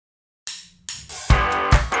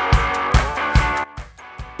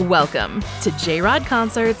Welcome to J-Rod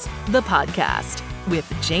Concerts, the podcast,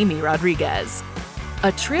 with Jamie Rodriguez.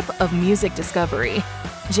 A trip of music discovery.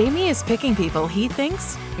 Jamie is picking people he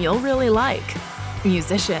thinks you'll really like.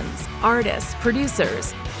 Musicians, artists,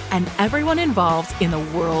 producers, and everyone involved in the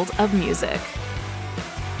world of music.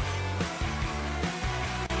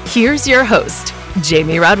 Here's your host,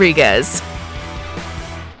 Jamie Rodriguez.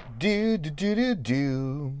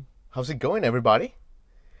 How's it going, everybody?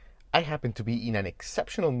 I happen to be in an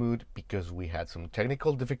exceptional mood because we had some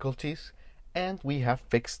technical difficulties and we have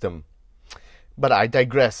fixed them. But I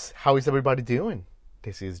digress. How is everybody doing?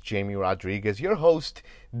 This is Jamie Rodriguez, your host,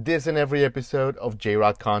 this and every episode of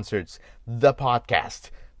J-Rod Concerts, the podcast,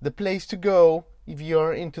 the place to go if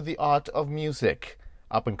you're into the art of music,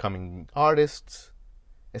 up-and-coming artists,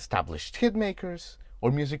 established hitmakers, or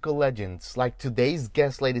musical legends like today's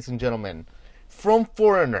guest, ladies and gentlemen, from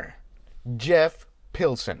Foreigner, Jeff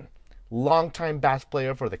Pilson, longtime bass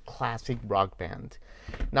player for the classic rock band.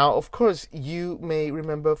 Now, of course, you may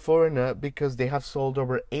remember Foreigner because they have sold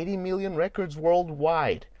over 80 million records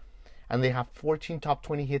worldwide, and they have 14 top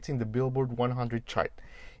 20 hits in the Billboard 100 chart,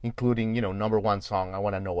 including, number one song, I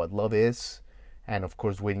Want to Know What Love Is, and of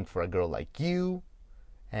course, Waiting for a Girl Like You,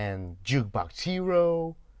 and Jukebox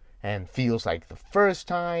Hero, and Feels Like the First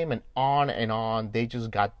Time, and on and on. They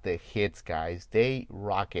just got the hits, guys. They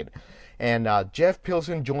rock it. And Jeff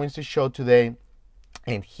Pilson joins the show today,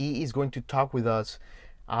 and he is going to talk with us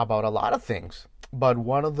about a lot of things. But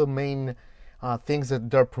one of the main things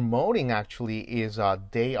that they're promoting, actually, is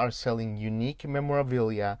they are selling unique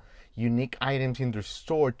memorabilia, unique items in their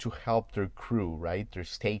store to help their crew, right? Their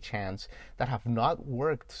stagehands that have not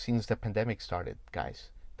worked since the pandemic started,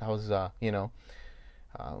 guys. That was,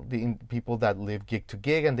 the people that live gig to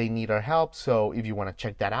gig and they need our help. So if you want to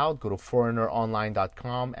check that out, go to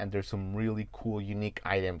foreigneronline.com, and there's some really cool, unique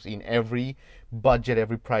items in every budget,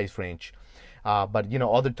 every price range. But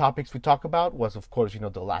other topics we talk about was, of course,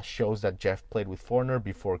 the last shows that Jeff played with Foreigner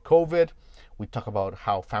before COVID. We talk about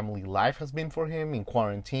how family life has been for him in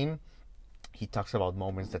quarantine. He talks about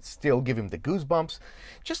moments that still give him the goosebumps.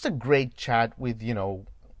 Just a great chat with, the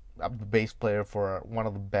bass player for one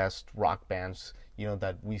of the best rock bands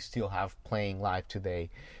that we still have playing live today.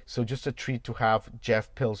 So just a treat to have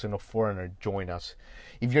Jeff Pilson of Foreigner join us.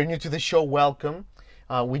 If you're new to the show, welcome.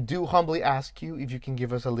 We do humbly ask you if you can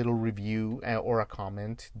give us a little review or a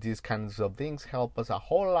comment. These kinds of things help us a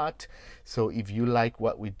whole lot. So if you like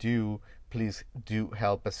what we do, please do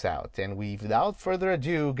help us out. And without further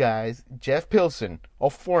ado, guys, Jeff Pilson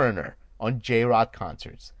of Foreigner on J-Rod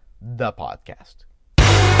Concerts, the podcast.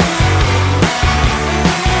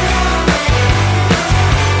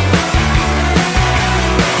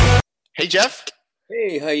 Hey, Jeff.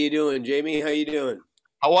 Hey, how you doing, Jamie? How you doing?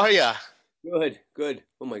 How are ya? Good.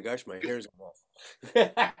 Oh my gosh, my hair's off.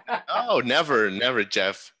 Oh, never,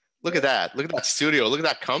 Jeff. Look at that. Look at that studio. Look at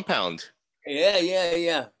that compound.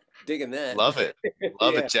 Yeah. Digging that. Love it.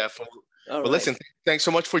 Love it, Jeff. Well, listen, thanks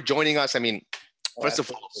so much for joining us. I mean, first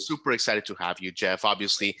of all, super excited to have you, Jeff.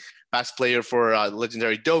 Obviously, bass player for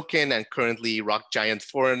legendary Dokken and currently rock giant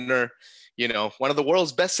Foreigner. One of the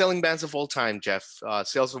world's best-selling bands of all time, Jeff.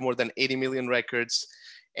 Sales of more than 80 million records.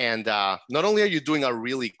 And not only are you doing a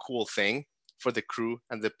really cool thing for the crew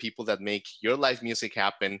and the people that make your live music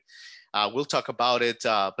happen, we'll talk about it,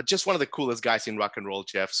 but just one of the coolest guys in rock and roll,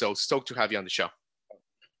 Jeff. So stoked to have you on the show.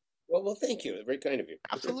 Well, thank you. Very kind of you.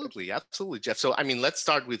 Absolutely, Jeff. So, let's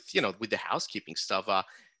start with, with the housekeeping stuff.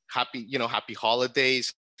 Happy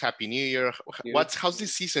holidays, Happy New Year. How's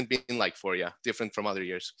this season been like for you? Different from other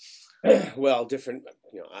years? Well, different,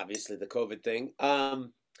 obviously the COVID thing.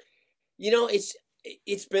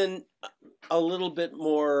 It's been a little bit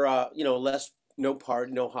more, less, no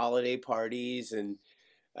holiday parties. And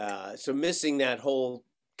so missing that whole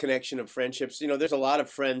connection of friendships. There's a lot of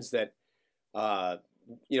friends that,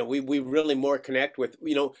 we really more connect with,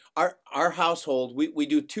 our household. We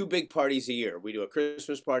do two big parties a year. We do a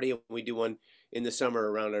Christmas party and we do one in the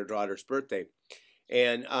summer around our daughter's birthday.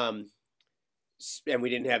 And we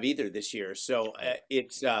didn't have either this year. So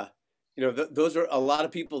it's, those are a lot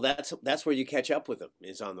of people. That's where you catch up with them,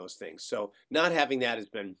 is on those things. So not having that has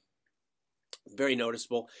been very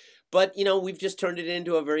noticeable. But, we've just turned it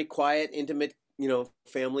into a very quiet, intimate,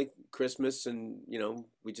 family Christmas. And,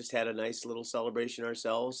 we just had a nice little celebration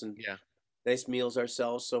ourselves and nice meals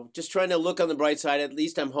ourselves. So just trying to look on the bright side. At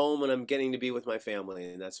least I'm home and I'm getting to be with my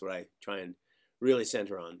family. And that's what I try and really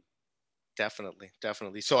center on. Definitely.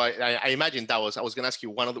 So I imagine I was going to ask you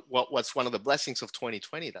what's one of the blessings of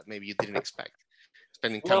 2020 that maybe you didn't expect,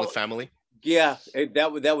 spending time with family. Yeah,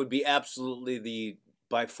 that would be absolutely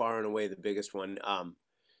by far and away the biggest one.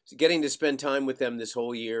 getting to spend time with them this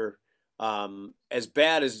whole year, as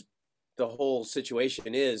bad as the whole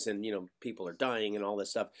situation is, and people are dying and all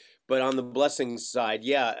this stuff. But on the blessings side,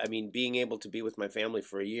 yeah, I mean, being able to be with my family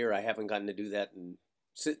for a year, I haven't gotten to do that, and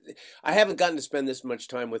I haven't gotten to spend this much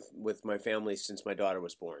time with my family since my daughter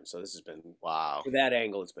was born. So this has been, Wow. for that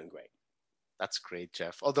angle, it's been great. That's great,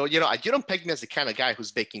 Jeff. Although, you don't peg me as the kind of guy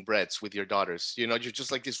who's baking breads with your daughters. You're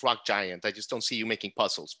just like this rock giant. I just don't see you making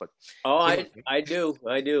puzzles. But oh, I do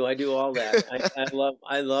all that.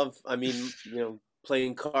 I love. I mean,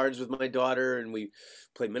 playing cards with my daughter, and we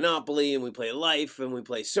play Monopoly, and we play Life, and we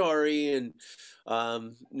play Sorry, and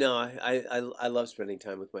no, I love spending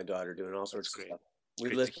time with my daughter, doing all sorts of stuff.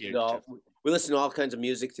 We listen to all kinds of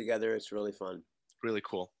music together. It's really fun. Really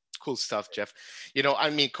cool. Cool stuff, Jeff.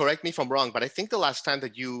 I mean, correct me if I'm wrong, but I think the last time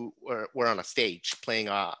that you were on a stage playing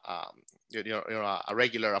a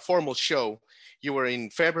formal show, you were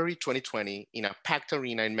in February 2020 in a packed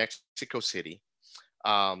arena in Mexico City.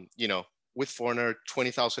 With Foreigner,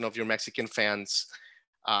 20,000 of your Mexican fans.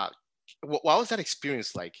 What was that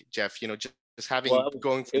experience like, Jeff? Just having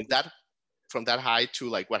going from that high to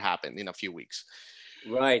like what happened in a few weeks.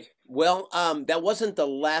 Right. Well, that wasn't the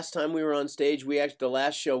last time we were on stage. The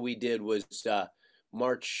last show we did was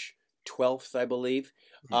March 12th, I believe.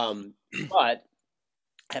 But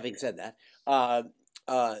having said that,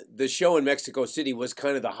 the show in Mexico City was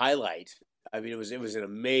kind of the highlight. I mean, it was an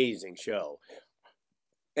amazing show.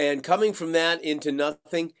 And coming from that into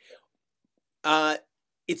nothing,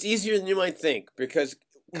 it's easier than you might think, because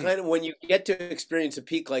kind of when you get to experience a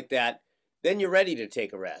peak like that, then you're ready to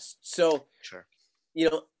take a rest. So, sure.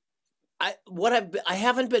 I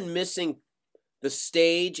haven't been missing the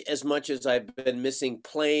stage as much as I've been missing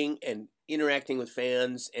playing and interacting with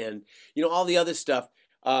fans and all the other stuff.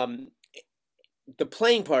 The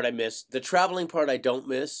playing part I miss, the traveling part I don't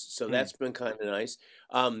miss, so that's been kind of nice.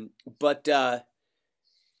 But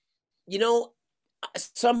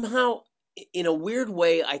somehow in a weird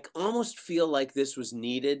way, I almost feel like this was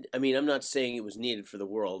needed. I mean, I'm not saying it was needed for the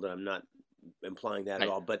world, and I'm not implying that at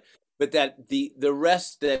all, but that the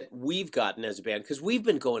rest that we've gotten as a band, because we've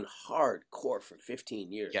been going hardcore for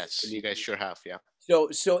 15 years. Yes, you guys sure have, yeah.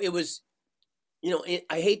 So it was,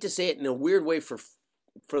 I hate to say it in a weird way, for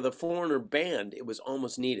the Foreigner band, it was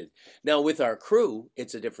almost needed. Now with our crew,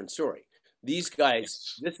 it's a different story. These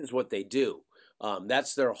guys, This is what they do.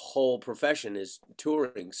 That's their whole profession, is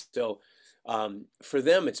touring. So for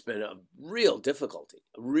them, it's been a real difficulty,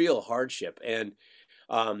 a real hardship, and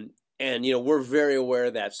we're very aware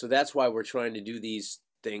of that. So that's why we're trying to do these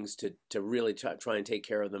things to really try and take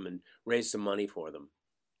care of them and raise some money for them.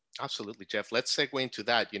 Absolutely, Jeff. Let's segue into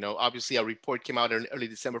that. Obviously a report came out in early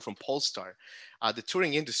December from Polestar. The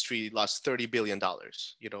touring industry lost $30 billion.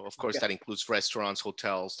 Of course, that includes restaurants,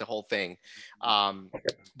 hotels, the whole thing.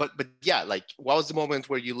 But yeah, like, what was the moment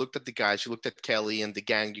where you looked at the guys, you looked at Kelly and the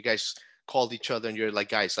gang, you guys called each other and you're like,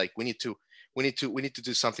 guys, like, we need to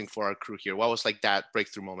do something for our crew here. What was like that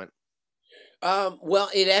breakthrough moment? Well,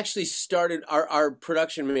 it actually started, our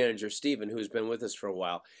production manager, Steven, who's been with us for a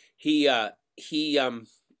while, he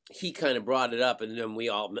kind of brought it up, and then we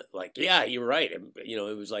all like, yeah, you're right. And,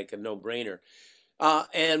 it was like a no-brainer.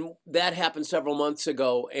 And that happened several months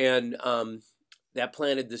ago, and that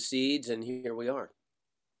planted the seeds, and here we are.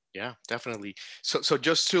 Yeah, definitely. So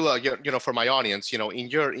just to for my audience, in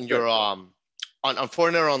your on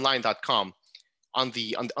foreigneronline.com, on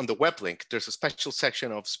the web link, there's a special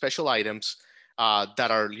section of special items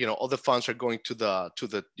that are, all the funds are going to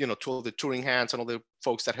all the touring hands and all the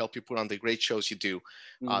folks that help you put on the great shows you do,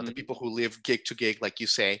 the people who live gig to gig, like you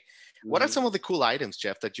say. What are some of the cool items,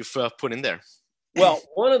 Jeff, that you've put in there? Well,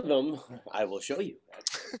 one of them I will show you.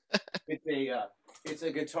 It's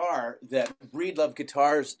a guitar that Breedlove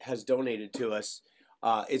Guitars has donated to us.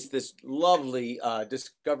 It's this lovely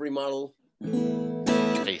Discovery model.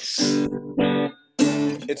 Nice.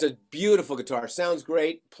 It's a beautiful guitar. Sounds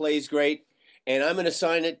great, plays great, and I'm going to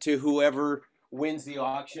sign it to whoever wins the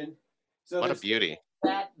auction. So what a beauty!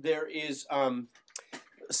 There is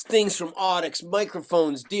things from Audix,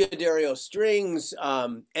 microphones, Diodario strings,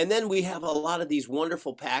 and then we have a lot of these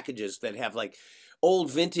wonderful packages that have like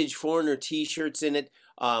old vintage Foreigner T-shirts in it.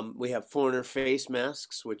 We have Foreigner face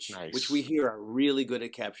masks, which we hear are really good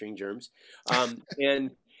at capturing germs,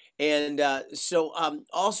 so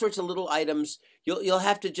all sorts of little items. You'll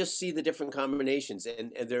have to just see the different combinations,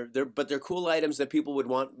 and they're cool items that people would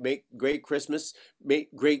want. Make great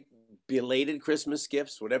belated Christmas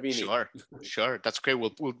gifts, whatever you need. Sure, that's great.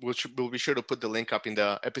 We'll be sure to put the link up in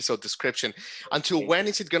the episode description. Until when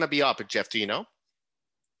is it gonna be up, Jeff? Do you know?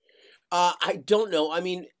 I don't know. I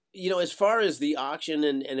mean, as far as the auction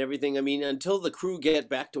and everything, I mean, until the crew get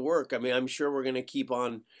back to work, I mean, I'm sure we're going to keep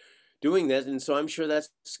on doing that. And so I'm sure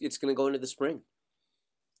it's going to go into the spring.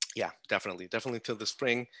 Yeah, definitely till the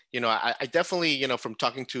spring. I definitely, from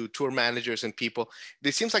talking to tour managers and people,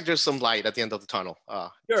 it seems like there's some light at the end of the tunnel.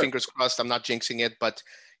 Sure. Fingers crossed. I'm not jinxing it, but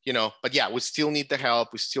yeah, we still need the help.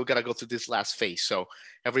 We still got to go through this last phase. So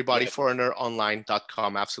everybody, Yeah.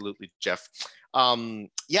 foreigneronline.com. Absolutely, Jeff.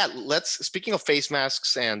 Yeah, speaking of face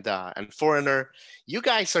masks and Foreigner, you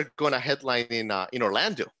guys are going to headline in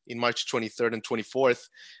Orlando in March 23rd and 24th,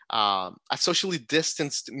 a socially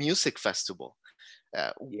distanced music festival.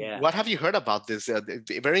 Yeah. What have you heard about this?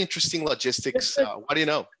 Very interesting logistics. What do you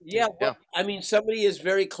know? Yeah, well, I mean, somebody is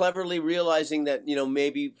very cleverly realizing that,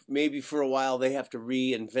 maybe for a while they have to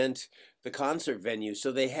reinvent the concert venue.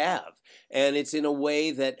 So they have, and it's in a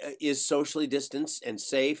way that is socially distanced and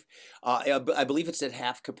safe. I believe it's at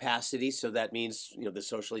half capacity, so that means, the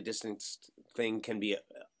socially distanced thing can be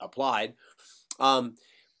applied.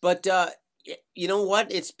 But you know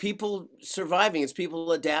what? It's people surviving. It's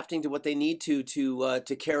people adapting to what they need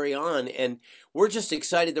to carry on, and we're just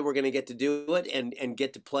excited that we're going to get to do it and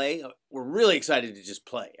get to play. We're really excited to just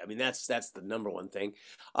play. I mean, that's the number one thing.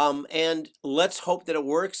 And let's hope that it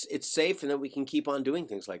works. It's safe, and that we can keep on doing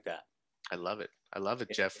things like that. I love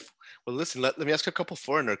it, Jeff. Well, listen, let me ask a couple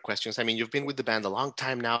Foreigner questions. I mean, you've been with the band a long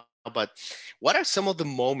time now, but what are some of the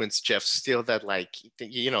moments, Jeff, still that, like,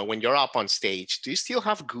 when you're up on stage, do you still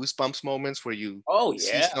have goosebumps moments where you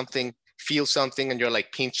see something, feel something, and you're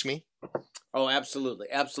like, pinch me? Oh, absolutely.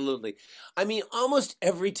 Absolutely. I mean, almost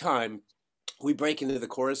every time we break into the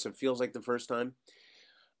chorus, it feels like the first time.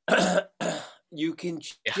 You can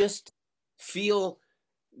just feel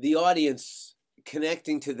the audience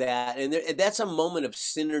connecting to that, and that's a moment of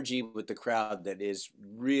synergy with the crowd that is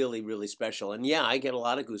really, really special. And yeah, I get a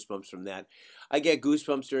lot of goosebumps from that. I get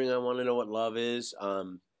goosebumps during I Want to Know What Love Is.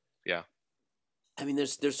 Yeah, I mean,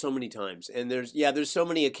 there's so many times, and there's so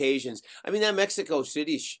many occasions. I mean, that Mexico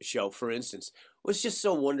City show, for instance, was just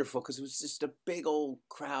so wonderful because it was just a big old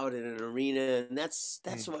crowd in an arena, and that's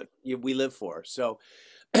what we live for. So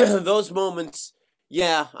those moments,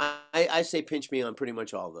 yeah, I say pinch me on pretty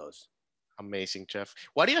much all of those. Amazing, Jeff.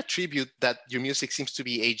 Why do you attribute that your music seems to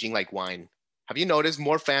be aging like wine? Have you noticed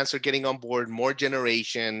more fans are getting on board, more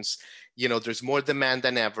generations? There's more demand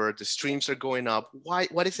than ever. The streams are going up. Why?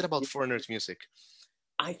 What is it about Foreigner's music?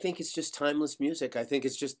 I think it's just timeless music. I think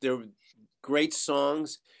it's just they're great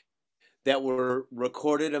songs that were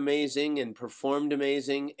recorded amazing and performed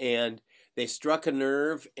amazing, and they struck a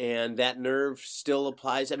nerve, and that nerve still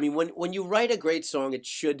applies. I mean, when you write a great song, it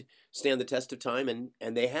should stand the test of time,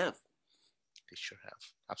 and they have. They sure have.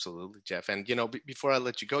 Absolutely, Jeff. And, before I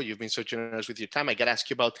let you go, you've been so generous with your time. I got to ask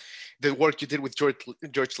you about the work you did with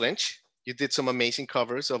George Lynch. You did some amazing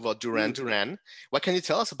covers of Duran Duran. What can you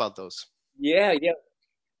tell us about those? Yeah.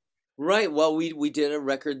 Right. Well, we did a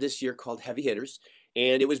record this year called Heavy Hitters,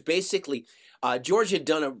 and it was basically George had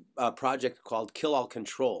done a project called Kill All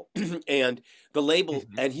Control, and the label,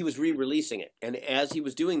 and he was re-releasing it. And as he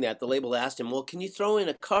was doing that, the label asked him, well, can you throw in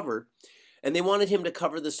a cover? And they wanted him to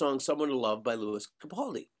cover the song "Someone to Love" by Louis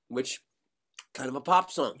Capaldi, which kind of a pop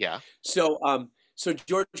song. Yeah. So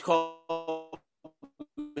George called.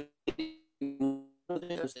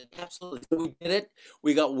 Absolutely. So we did it.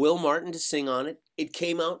 We got Will Martin to sing on it. It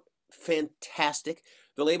came out fantastic.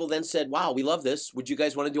 The label then said, wow, we love this. Would you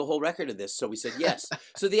guys want to do a whole record of this? So we said yes.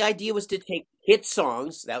 So the idea was to take hit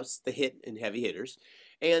songs, that was the hit in Heavy Hitters,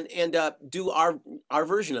 and do our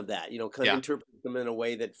version of that, kind of interpret them in a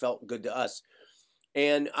way that felt good to us.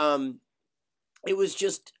 And it was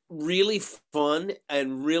just really fun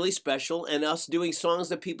and really special, and us doing songs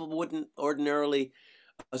that people wouldn't ordinarily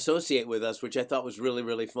associate with us, which I thought was really,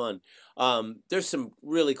 really fun. There's some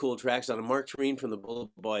really cool tracks on it. Mark Tureen from the Bullet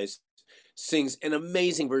Boys sings an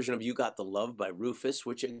amazing version of "You Got the Love" by Rufus,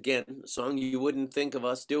 which, again, a song you wouldn't think of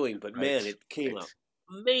us doing, but man, it came out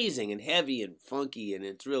amazing and heavy and funky, and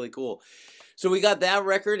it's really cool. So we got that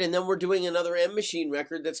record, and then we're doing another M Machine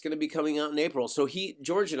record that's going to be coming out in April. So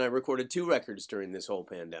George and I recorded 2 records during this whole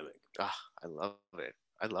pandemic. I love it.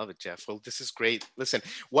 I love it, Jeff. Well, this is great. Listen,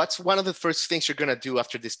 what's one of the first things you're going to do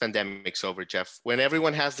after this pandemic's over, Jeff? When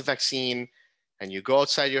everyone has the vaccine and you go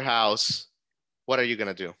outside your house, what are you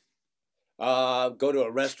going to do? Go to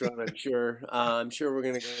a restaurant, I'm sure. I'm sure we're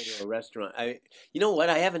going to go to a restaurant. You know what?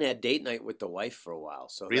 I haven't had date night with the wife for a while.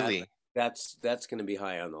 So really? That's going to be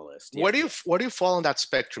high on the list. Yeah. Where do you fall on that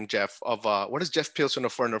spectrum, Jeff, of what does Jeff Pilson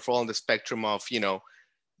of Foreigner fall on the spectrum of,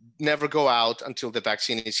 never go out until the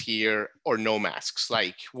vaccine is here, or no masks?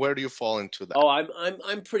 Like, where do you fall into that? Oh,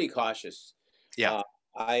 I'm pretty cautious. Yeah.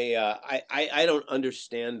 I don't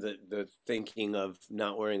understand the thinking of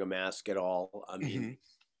not wearing a mask at all. I mean,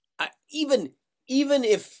 even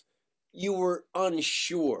if you were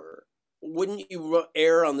unsure, wouldn't you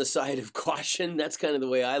err on the side of caution? That's kind of the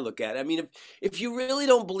way I look at it. I mean, if you really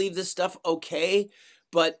don't believe this stuff, okay,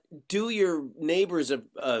 but do your neighbors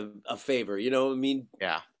a favor. You know, I mean,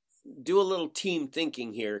 Yeah. do a little team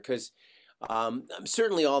thinking here, because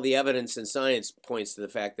certainly all the evidence and science points to the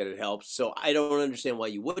fact that it helps. So I don't understand why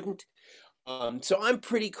you wouldn't. So I'm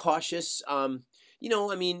pretty cautious. You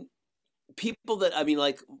know, I mean, people that I mean,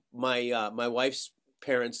 like my wife's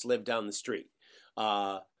parents live down the street,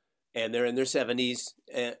 and they're in their 70s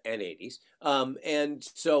and 80s, and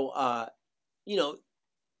so you know,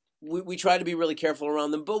 we try to be really careful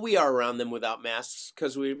around them, but we are around them without masks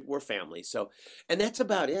because we're family. So, and that's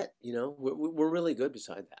about it. You know, we're really good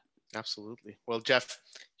beside that. Absolutely. Well, Jeff,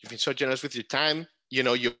 you've been so generous with your time. You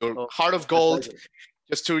know, your Oh, heart of my gold. pleasure.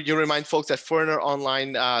 Just to you remind folks that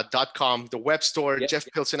foreigneronline.com, the web store, Yeah. Jeff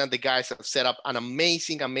Pilson and the guys have set up an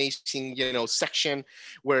amazing, you know, section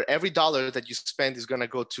where every dollar that you spend is going to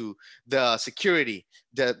go to the security,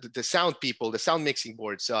 the sound people, the sound mixing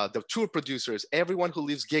boards, the tour producers, everyone who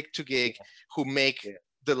lives gig to gig, who make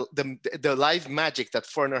the live magic that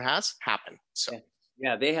Foreigner has happen. So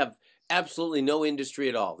yeah, they have absolutely no industry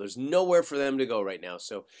at all. There's nowhere for them to go right now.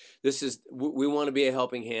 So this is, we want to be a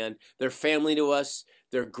helping hand. They're family to us.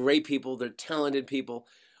 They're great people. They're talented people.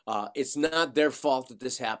 It's not their fault that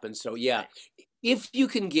this happened. So yeah, if you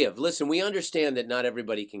can give, listen, we understand that not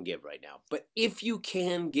everybody can give right now, but if you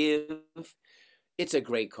can give, it's a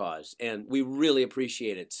great cause and we really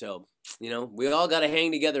appreciate it. So, you know, we all got to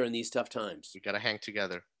hang together in these tough times. we got to hang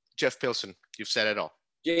together. Jeff Pilson, you've said it all.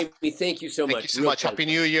 Jamie, thank you so much. Thank you so much. Happy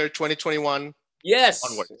New Year, 2021. Yes,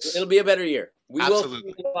 Onwards. it'll be a better year. We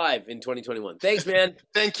Absolutely. will be live in 2021. Thanks, man.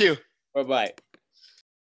 Thank you. Bye-bye.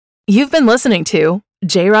 You've been listening to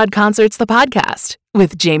J-Rod Concerts, the podcast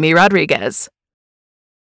with Jamie Rodriguez.